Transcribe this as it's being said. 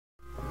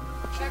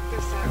Check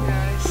this out,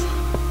 guys. I've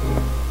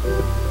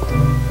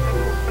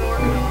been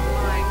working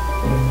on mine.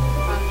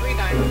 Found 3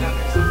 diamonds down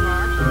there so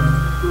far.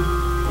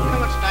 Look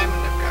how much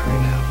diamond I've got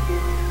right now.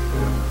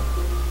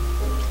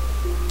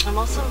 I've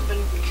also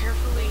been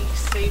carefully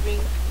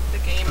saving the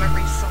game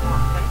every so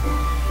often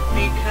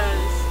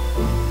because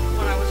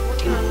when I was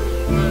working on the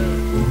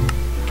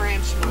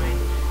branch mine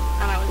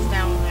and I was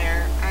down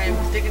there, I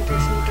was digging through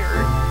some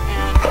dirt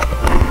and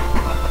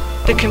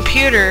the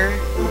computer,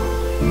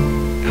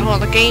 well,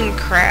 the game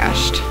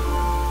crashed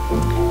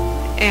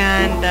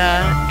and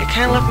it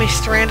kind of left me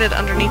stranded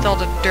underneath all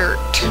the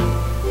dirt,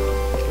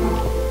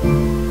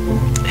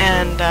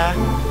 and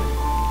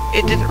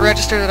it didn't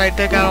register that I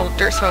dug out all the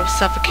dirt, so I was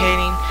suffocating,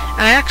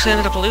 and I actually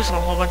ended up losing a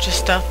whole bunch of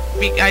stuff.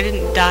 I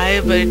didn't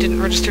die, but it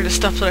didn't register the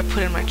stuff that I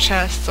put in my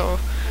chest, so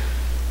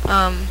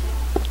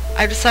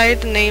I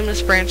decided to name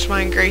this branch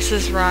mine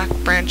Grace's Rock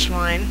Branch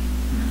Mine,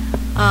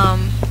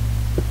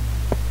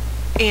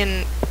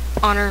 in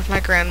honor of my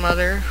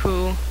grandmother,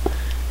 who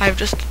I've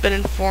just been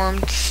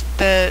informed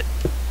that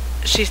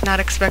she's not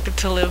expected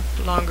to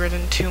live longer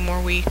than 2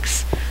 more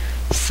weeks.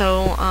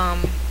 So,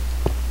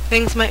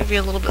 things might be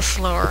a little bit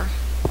slower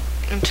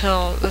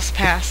until this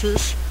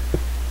passes.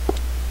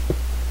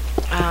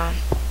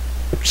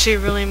 She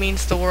really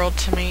means the world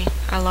to me.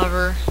 I love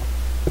her.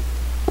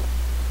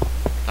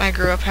 I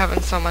grew up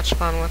having so much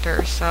fun with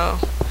her, so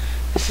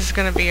this is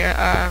gonna be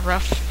a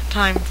rough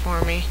time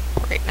for me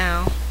right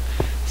now.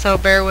 So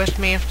bear with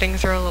me if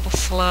things are a little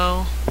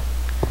slow.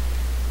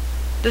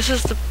 This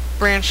is the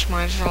branch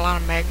mine. There's a lot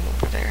of magma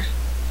over there.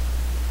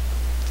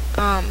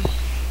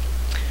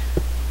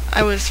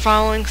 I was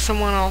following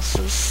someone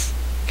else's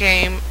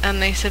game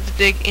and they said to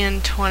dig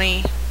in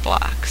 20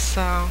 blocks,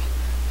 so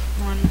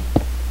 1.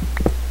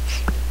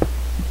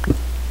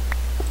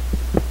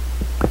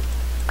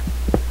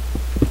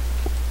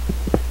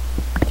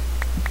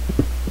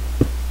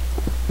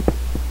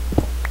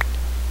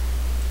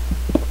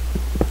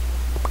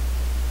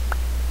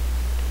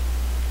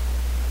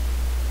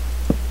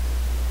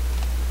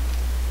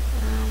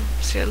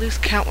 See, I lose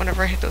count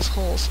whenever I hit those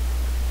holes.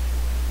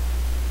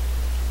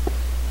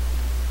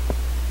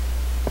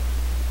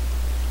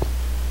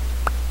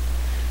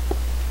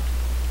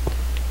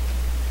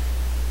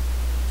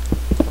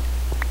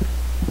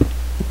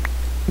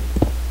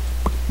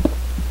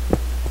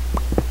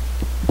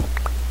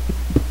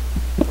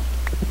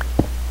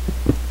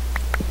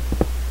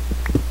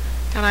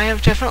 And I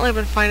have definitely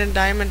been finding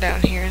diamond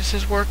down here. This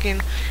is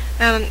working,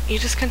 and you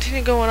just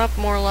continue going up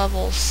more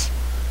levels,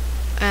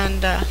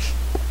 and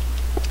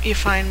you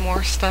find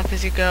more stuff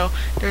as you go.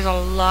 There's a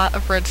lot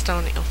of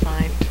redstone that you'll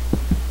find.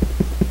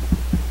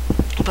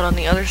 But on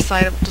the other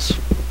side of this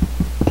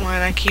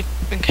mine, I keep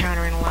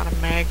encountering a lot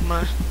of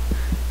magma,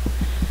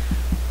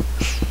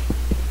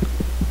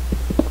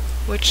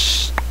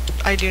 which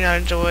I do not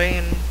enjoy,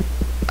 and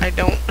I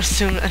don't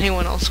assume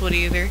anyone else would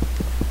either.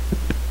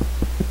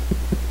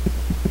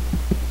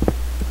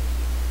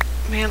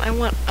 Man, I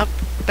went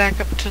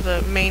back up to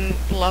the main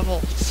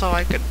level so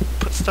I could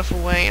put stuff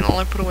away, and all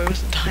I put away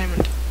was the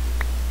diamond.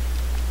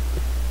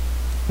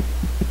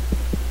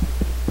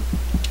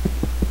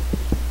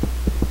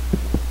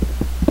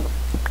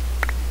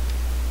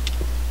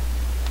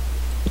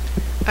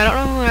 I don't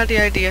know who had the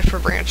idea for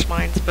branch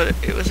mines, but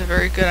it was a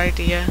very good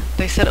idea.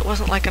 They said it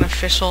wasn't like an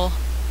official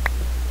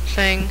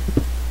thing,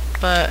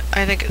 but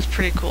I think it's a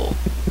pretty cool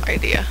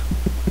idea.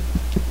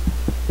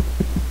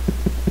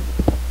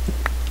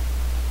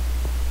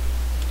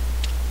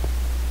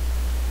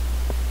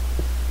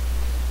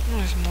 Oh,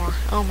 there's more.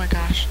 Oh my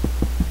gosh.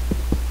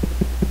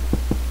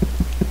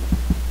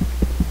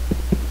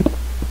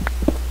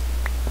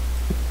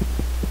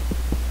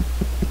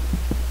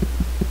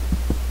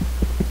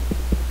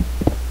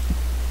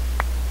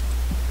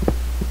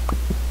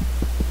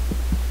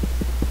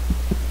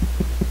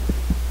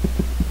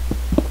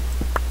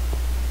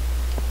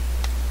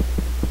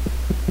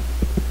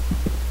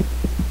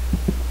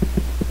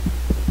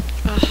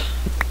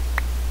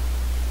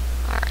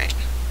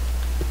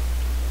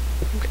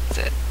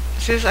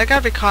 See, I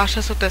gotta be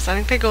cautious with this. I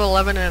think they go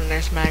 11 and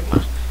there's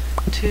magma.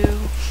 2,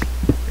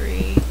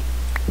 3,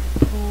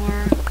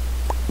 4,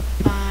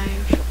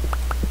 5,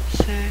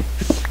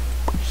 6,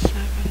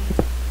 7,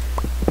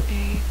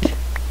 8,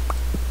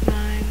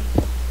 9,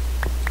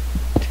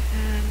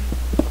 10.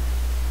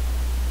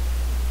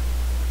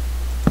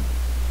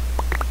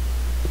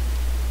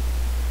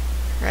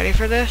 Ready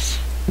for this?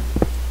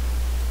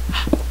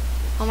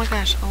 Oh my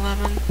gosh,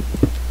 11.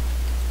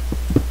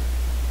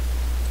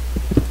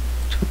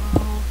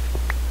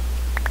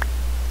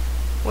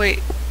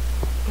 Wait,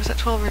 was that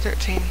 12 or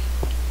 13? 1,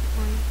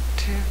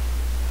 2,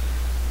 3,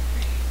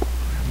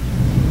 4,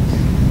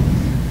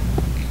 5,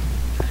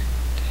 6, 7, 8,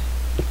 9,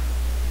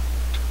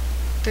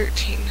 10,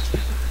 13.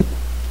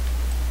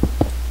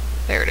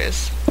 There it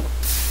is.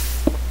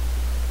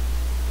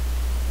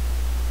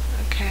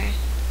 Okay,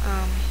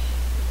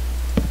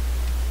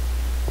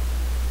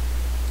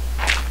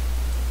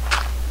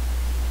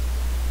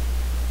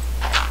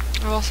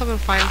 I've also been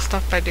finding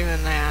stuff by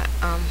doing that.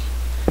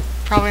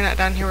 Probably not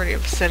down here where the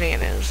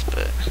obsidian is,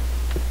 but...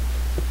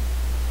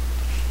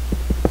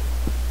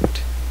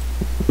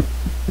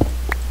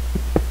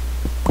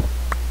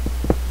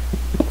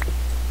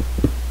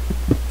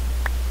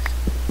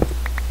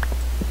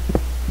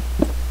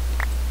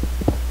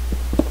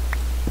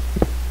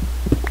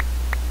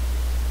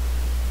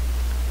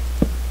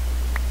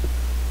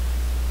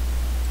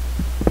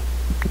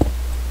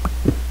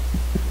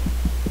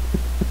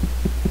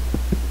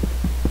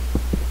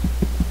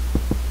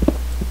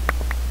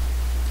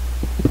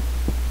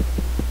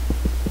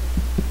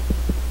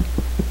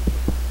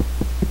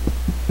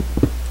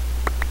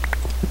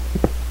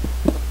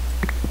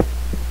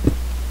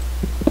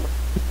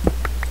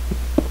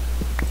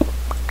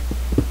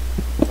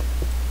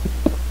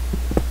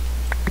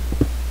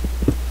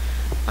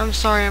 I'm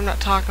sorry I'm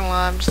not talking a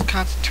lot, I'm just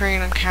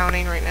concentrating on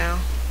counting right now.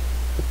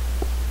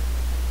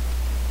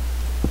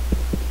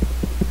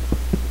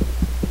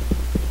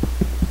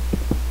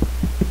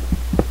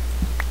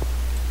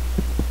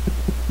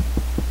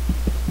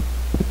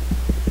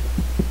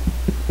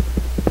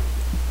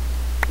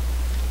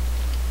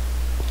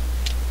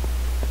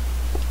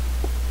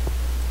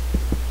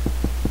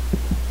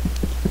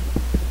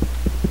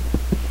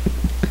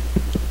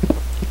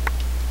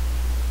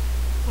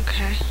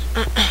 Okay.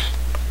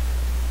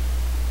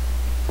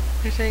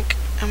 I think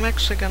I'm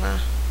actually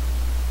gonna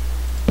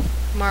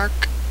mark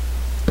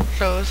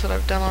those that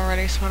I've done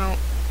already so I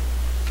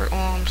don't...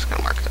 well, I'm just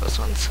gonna mark those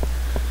ones.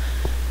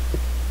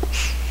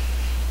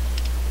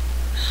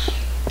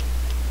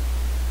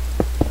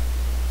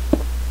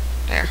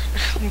 There.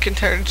 I'm getting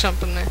tired of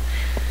jumping there.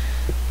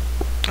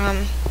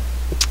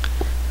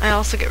 I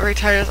also get very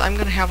tired. I'm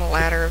gonna have a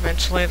ladder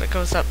eventually that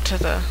goes up to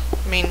the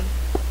main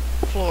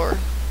floor.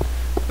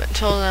 But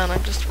until then,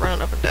 I'm just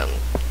running up and down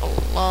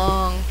a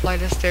long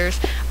flight of stairs.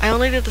 I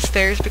only did the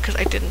stairs because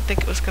I didn't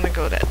think it was going to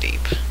go that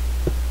deep.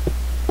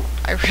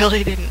 I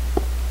really didn't.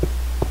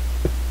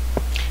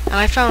 And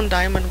I found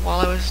diamond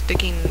while I was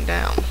digging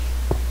down.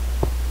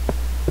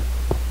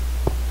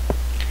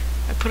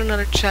 I put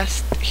another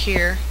chest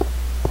here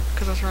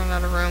because I was running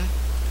out of room.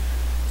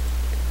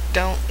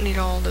 Don't need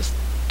all this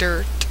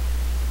dirt.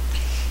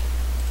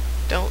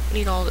 Don't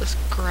need all this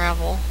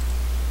gravel.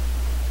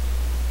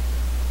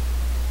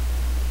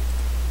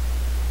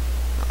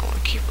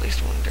 Keep at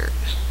least one dirt.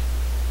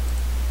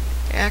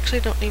 I actually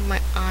don't need my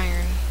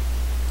iron.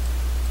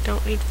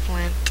 Don't need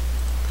flint.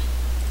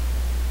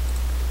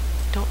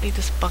 Don't need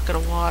this bucket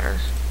of water.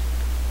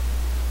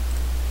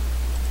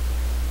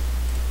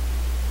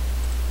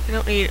 I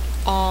don't need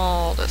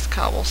all this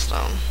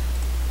cobblestone.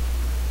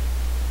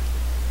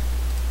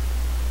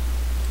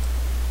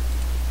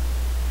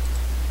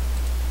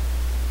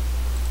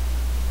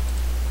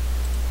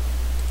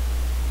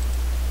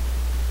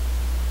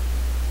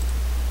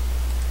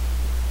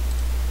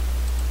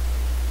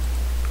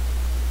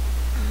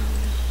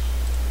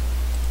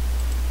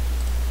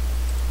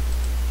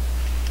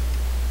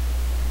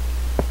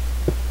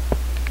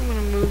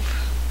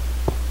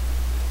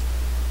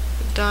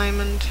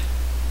 Diamond,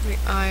 the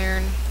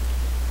iron,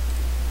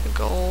 the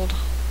gold,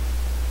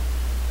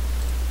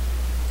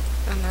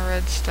 and the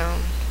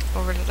redstone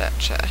over to that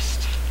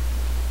chest.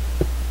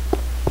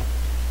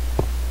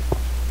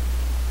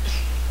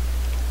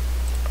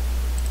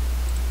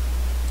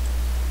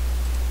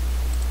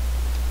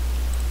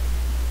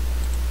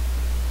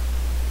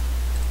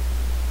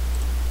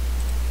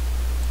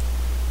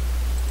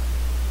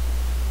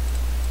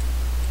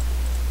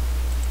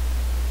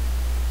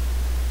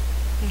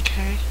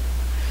 Okay.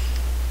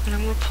 And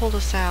I'm going to pull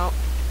this out.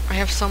 I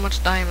have so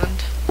much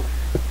diamond.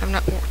 I'm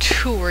not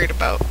too worried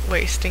about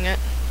wasting it.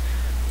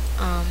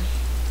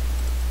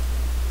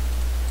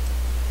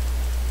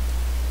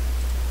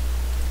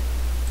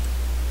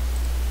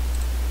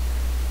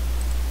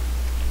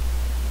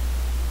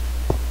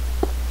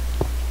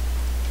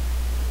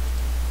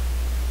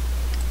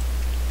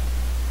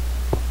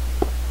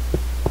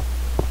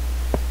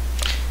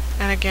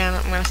 And again,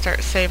 I'm going to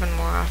start saving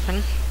more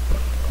often.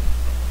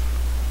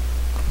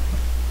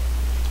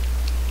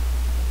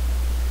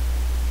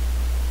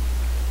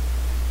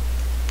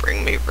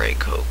 Bring me Ray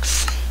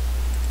Cokes.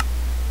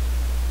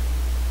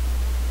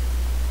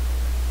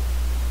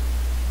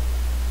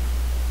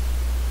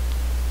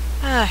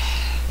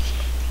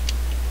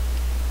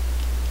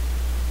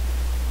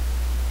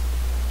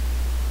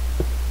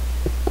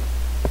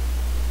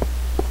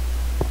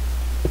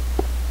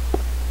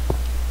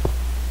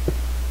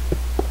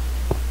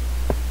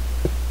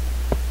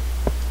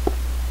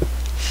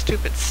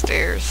 Stupid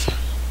stairs.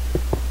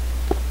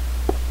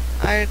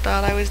 I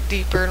thought I was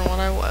deeper than what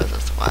I was.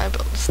 That's why I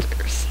built the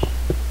stairs.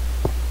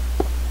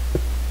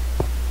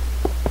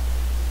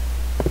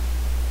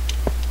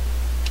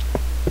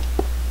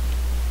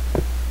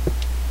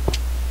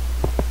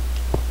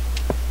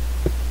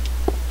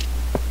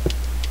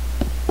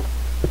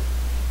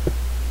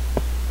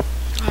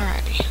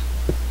 Alrighty.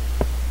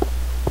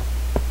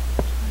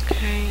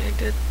 Okay, I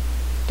did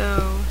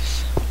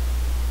those.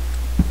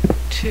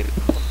 2.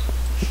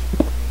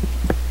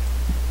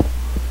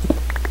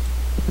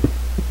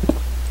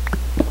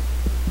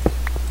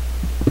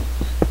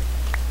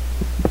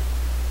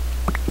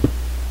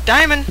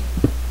 Diamond!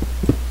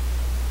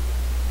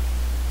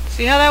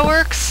 See how that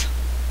works?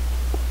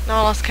 No,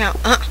 I lost count.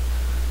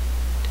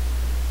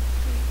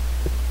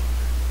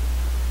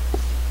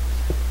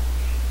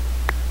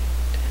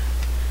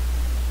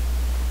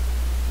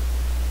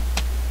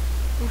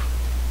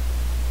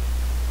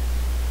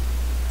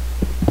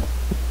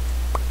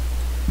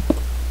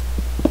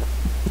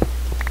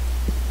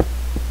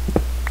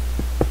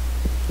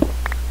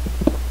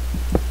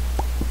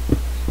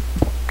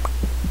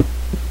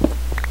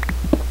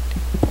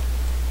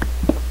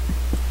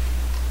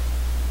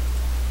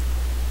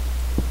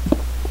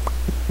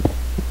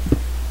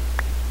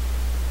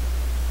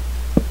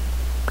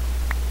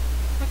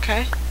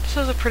 Okay, this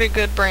is a pretty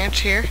good branch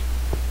here.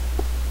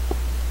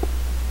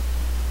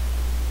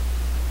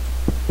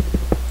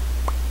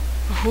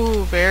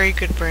 Ooh, very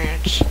good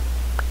branch.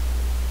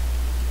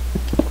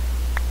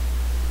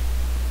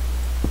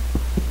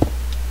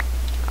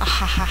 Ah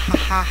ha ha ha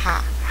ha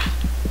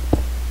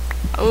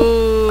ha.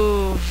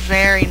 Ooh,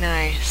 very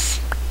nice.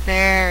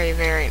 Very,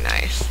 very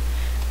nice.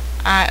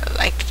 I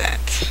like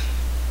that.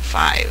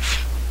 5.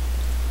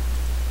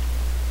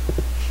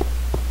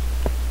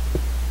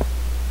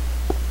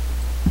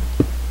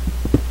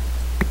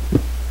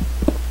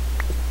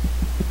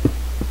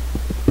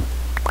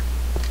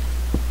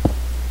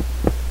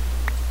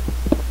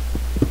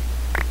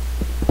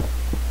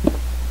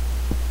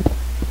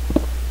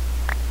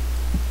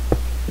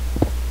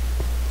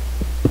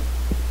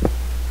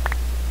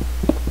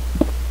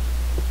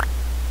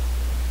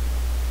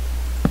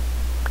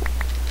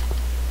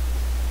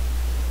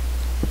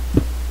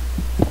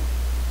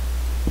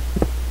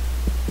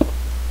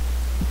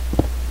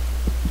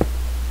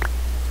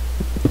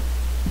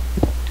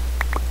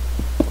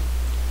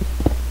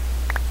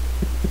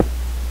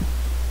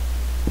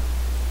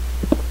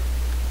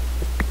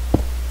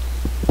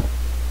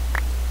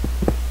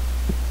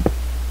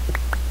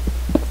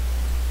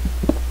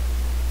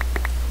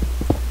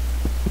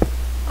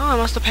 I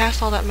must have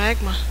passed all that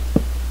magma.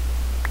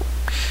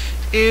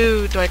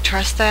 Ew, do I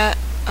trust that?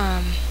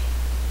 Oh,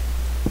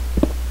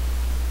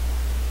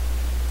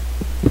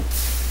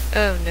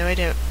 no I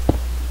don't.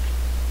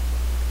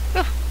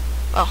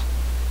 Oh.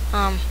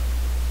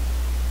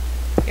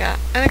 Yeah,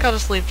 I think I'll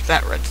just leave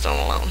that redstone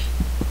alone.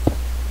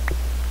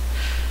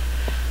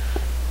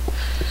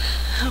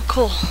 Oh,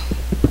 cool.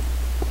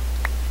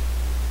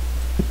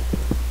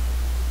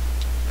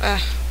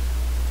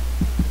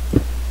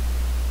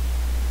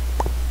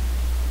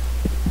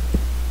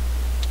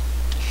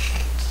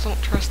 Don't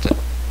trust it.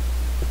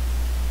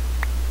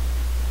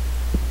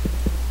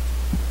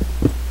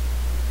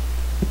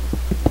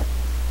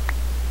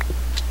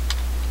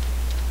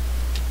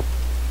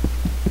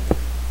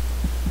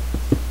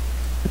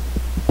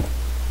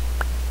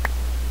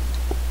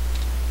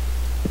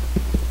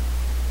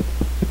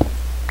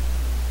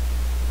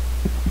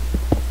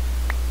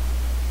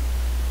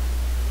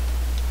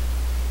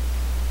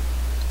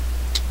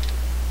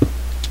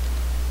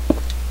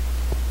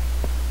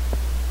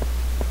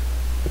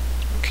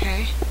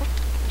 Okay.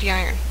 The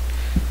iron.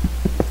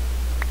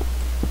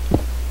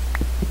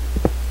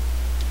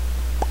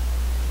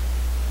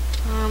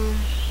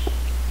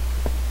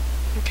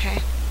 Okay.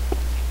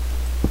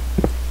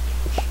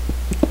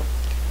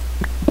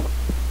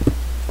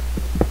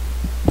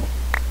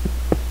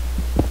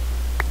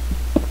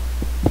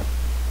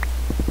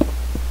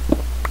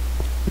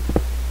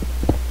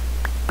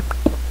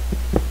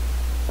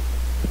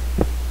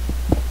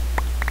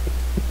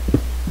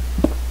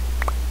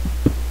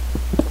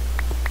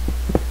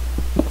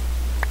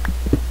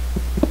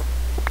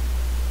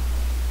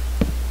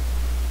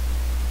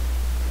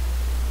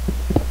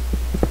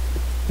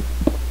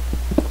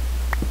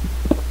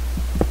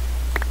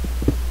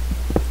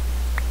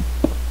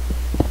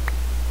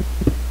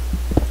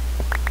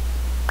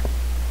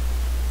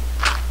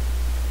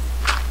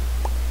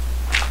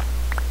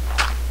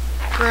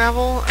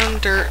 Gravel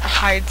and dirt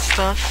hide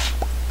stuff.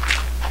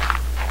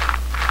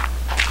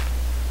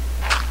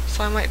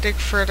 So I might dig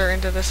further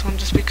into this one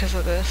just because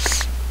of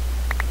this.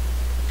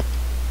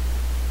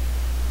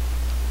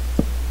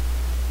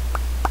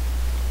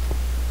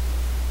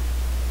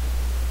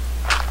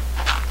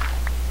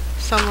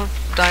 Some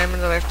of the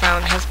diamond that I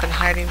found has been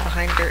hiding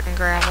behind dirt and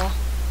gravel.